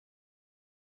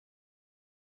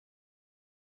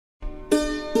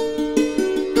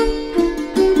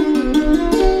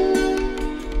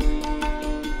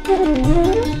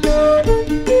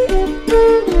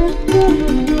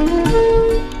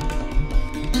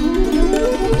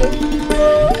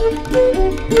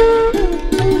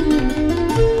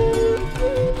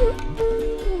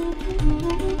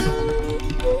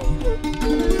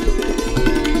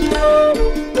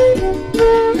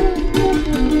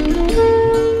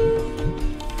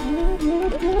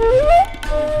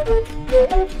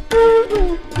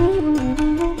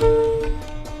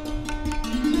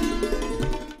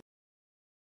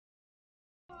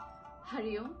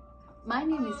Hariom, my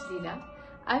name is Leela.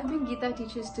 I've been Geetha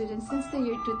teacher student since the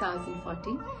year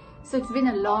 2014. So it's been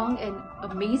a long and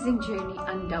amazing journey,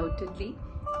 undoubtedly.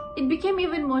 It became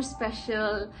even more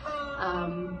special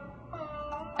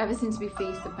ever since we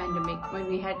faced the pandemic, when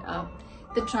we had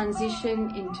the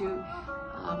transition into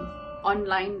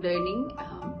online learning.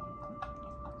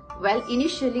 Well,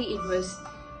 initially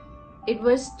it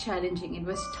was challenging, it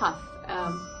was tough.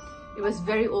 It was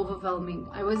very overwhelming.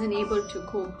 I wasn't able to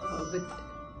cope with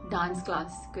dance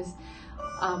class because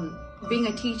being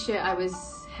a teacher, I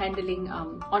was handling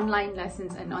online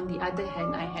lessons, and on the other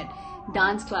hand, I had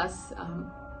dance class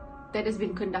that has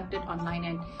been conducted online,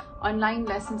 and online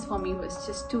lessons for me was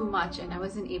just too much, and I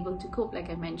wasn't able to cope, like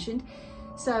I mentioned.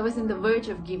 So I was on the verge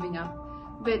of giving up.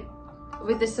 But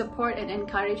with the support and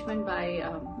encouragement by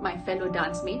my fellow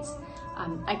dance mates,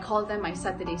 I called them my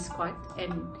Saturday squad,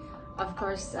 and of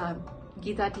course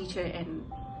Geetha teacher, and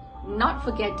not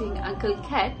forgetting Uncle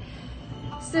Cat.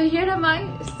 So here am I,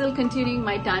 still continuing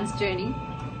my dance journey.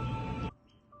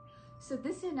 So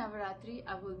this year Navaratri,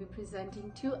 I will be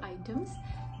presenting two items.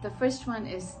 The first one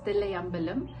is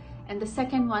Thilayambalam, and the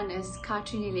second one is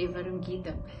Katriniley varum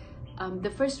Geetham. The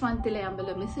first one,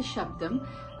 Thilayambalam, is a Shabdam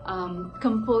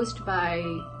composed by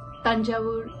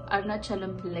Tanjavur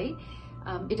Arunachalam Pillai.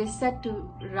 It is set to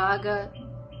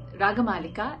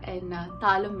Ragamalika and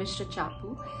Talam Mishra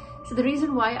Chapu. So the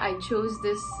reason why I chose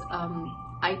this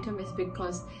item is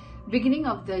because beginning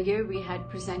of the year we had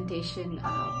presentation.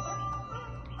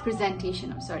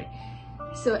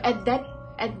 So at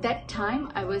that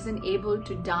time I wasn't able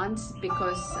to dance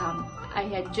because I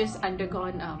had just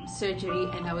undergone surgery,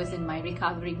 and I was in my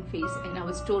recovering phase, and I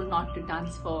was told not to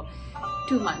dance for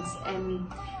 2 months.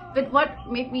 But what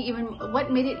made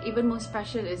it even more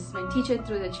special is when teacher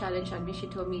threw the challenge on me. She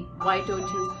told me, why don't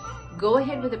you go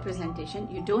ahead with the presentation?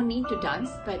 You don't need to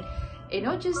dance, but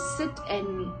just sit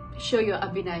and show your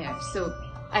abhinaya. So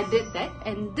I did that,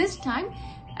 and this time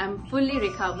I'm fully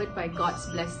recovered by God's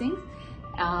blessing.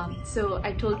 So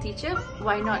I told teacher,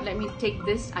 why not let me take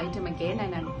this item again,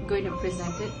 and I'm going to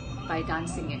present it by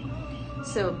dancing it.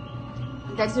 So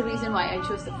that's the reason why I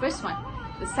chose the first one.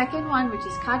 The second one, which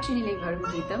is Katriniley varum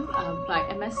Geetham by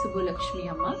MS Subbulakshmi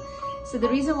Amma. So the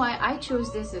reason why I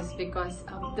chose this is because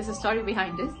there's a story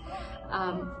behind this.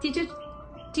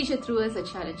 Teacher threw us a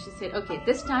challenge. She said, okay,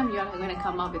 this time you're going to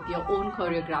come up with your own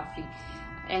choreography.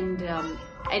 And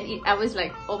I was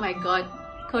like, oh my God,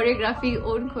 choreography,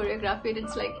 own choreography. And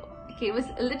it's like, okay, it was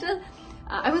a little,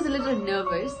 I was a little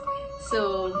nervous.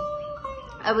 So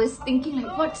I was thinking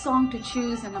like what song to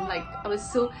choose, and I was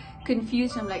so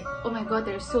confused. I'm like, oh my God,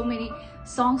 there are so many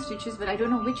songs to choose, but I don't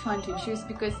know which one to choose,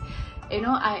 because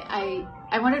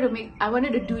I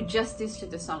wanted to do justice to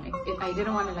the song. I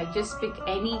didn't want to just pick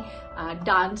any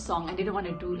dance song. I didn't want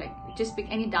to do just pick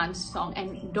any dance song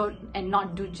and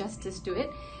not do justice to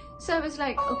it. So I was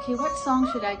like, okay, what song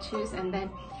should I choose? And then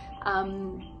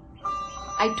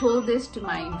I told this to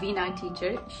my Veena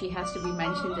teacher. She has to be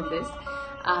mentioned in this.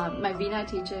 My Veena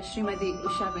teacher, Srimati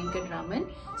Usha Venkatraman.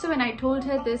 So when I told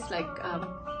her this,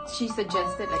 she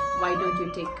suggested, why don't you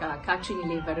take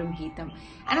Katriniley varum Geetham?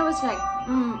 And I was like,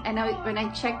 when I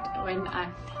checked,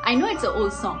 I know it's an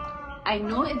old song. I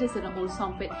know it is an old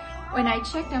song, but when I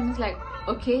checked, I was like,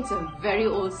 okay, it's a very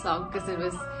old song, because it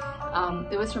was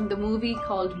from the movie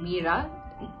called Meera,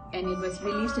 and it was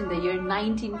released in the year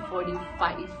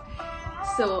 1945.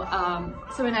 So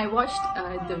when I watched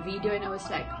the video, and I was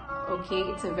like, okay,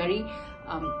 it's a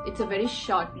very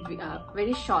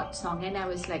short song, and I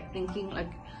was thinking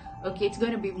okay, it's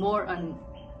going to be more on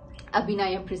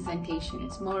abhinaya presentation.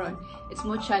 It's more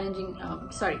challenging.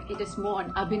 It is more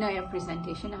on abhinaya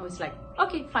presentation. I was like,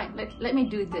 okay, fine, let me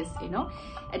do this.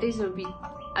 At least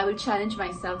I will challenge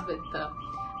myself with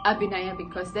abhinaya,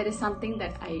 because that is something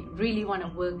that I really want to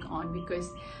work on,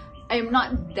 because I am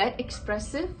not that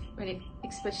expressive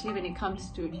especially when it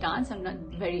comes to dance. I'm not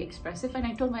very expressive, and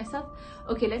I told myself,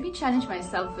 okay, let me challenge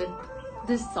myself with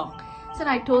this song. So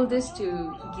I told this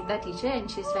to Geetha teacher, and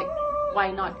she's like,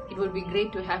 why not? It would be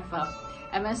great to have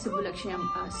MS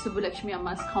Subbulakshmi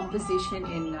Amma's composition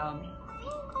in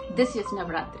this year's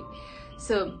Navaratri.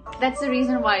 So that's the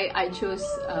reason why I chose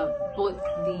both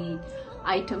the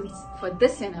items for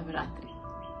this year Navaratri.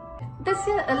 This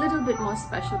year a little bit more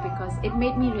special because it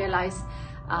made me realize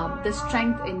the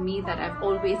strength in me that I've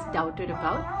always doubted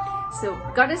about. So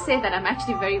gotta say that I'm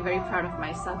actually very, very proud of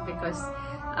myself, because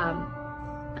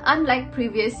unlike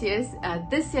previous years,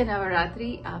 this year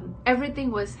Navaratri,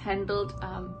 everything was handled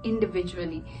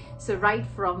individually. So right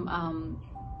from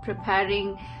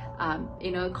preparing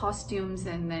costumes,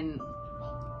 and then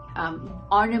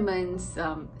ornaments,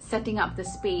 setting up the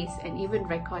space, and even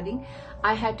recording,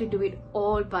 I had to do it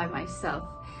all by myself.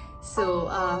 So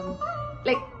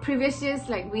like previous years,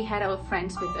 like we had our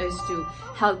friends with us to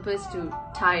help us to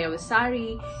tie our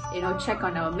sari, check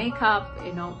on our makeup,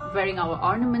 wearing our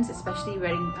ornaments, especially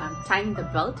tying the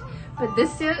belt. But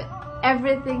this year,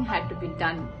 everything had to be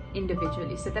done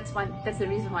individually. So that's the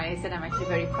reason why I said I'm actually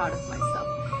very proud of myself.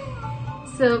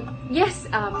 So yes,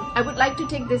 I would like to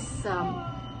take this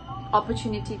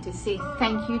opportunity to say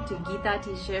thank you to Geetha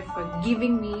teacher for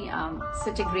giving me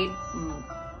such a great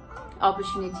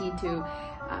opportunity to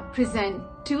present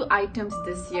 2 items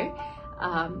this year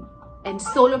and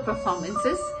solo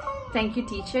performances. Thank you,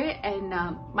 teacher, and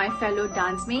my fellow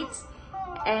dance mates,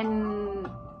 and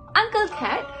Uncle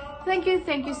Cat. Thank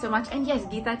you so much. And yes,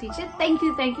 Geetha teacher, thank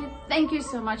you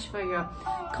so much for your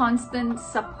constant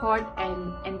support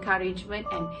and encouragement,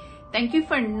 and thank you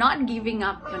for not giving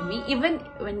up on me. Even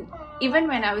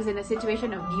when I was in a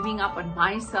situation of giving up on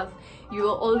myself, you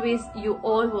all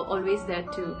were always there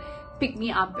to pick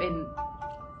me up and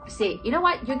say, you know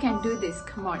what, you can do this,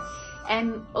 come on.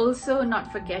 And also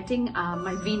not forgetting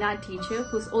my Veena teacher,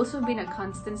 who's also been a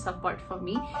constant support for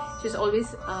me. She's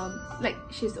always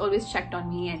checked on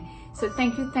me, and so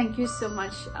thank you so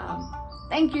much.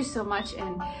 Thank you so much.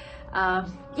 And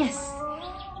yes,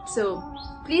 so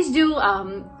please do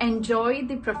enjoy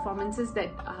the performances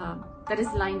that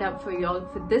is lined up for you all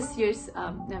for this year's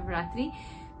Navaratri.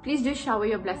 Please do shower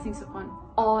your blessings upon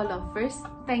all of us.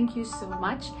 Thank you so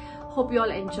much. Hope you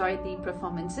all enjoy the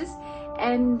performances,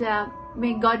 and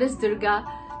may Goddess Durga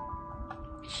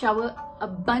shower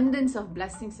abundance of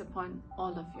blessings upon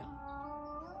all of you.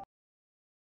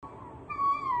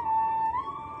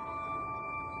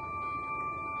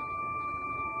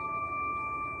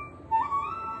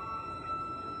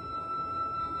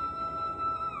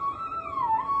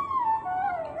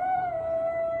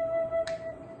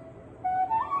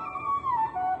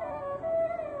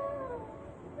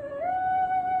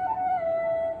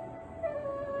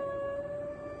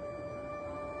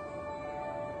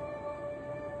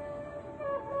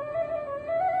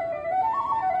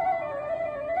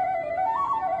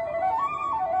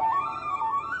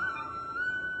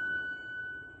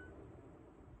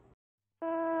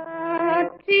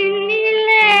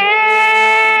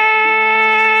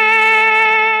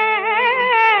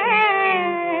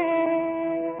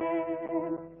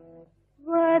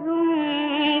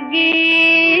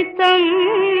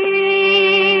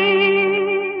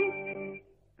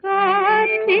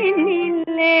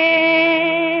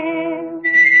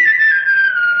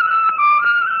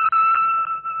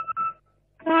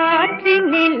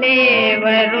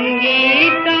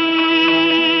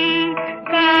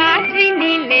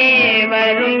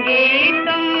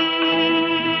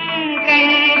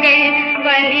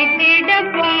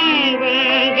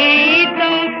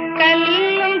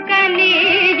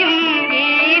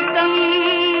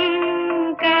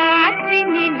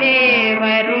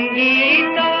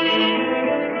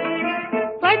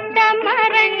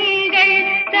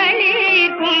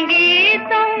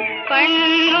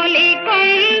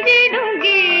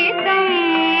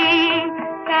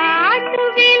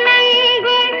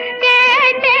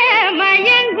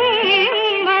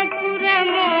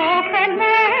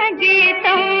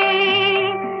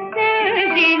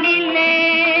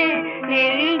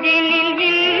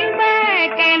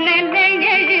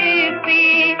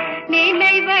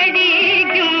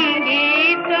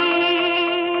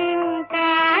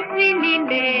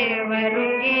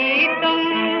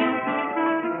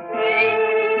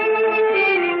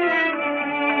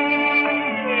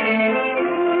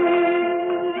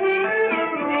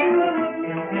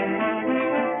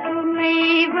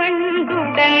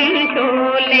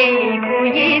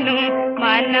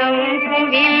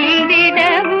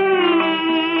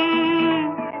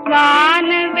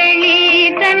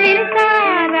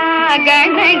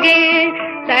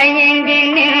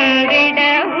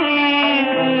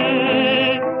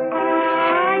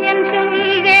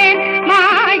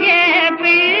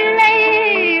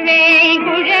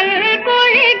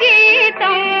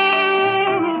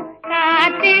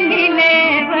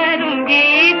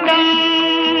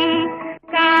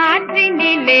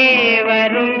 Katriniley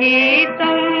varum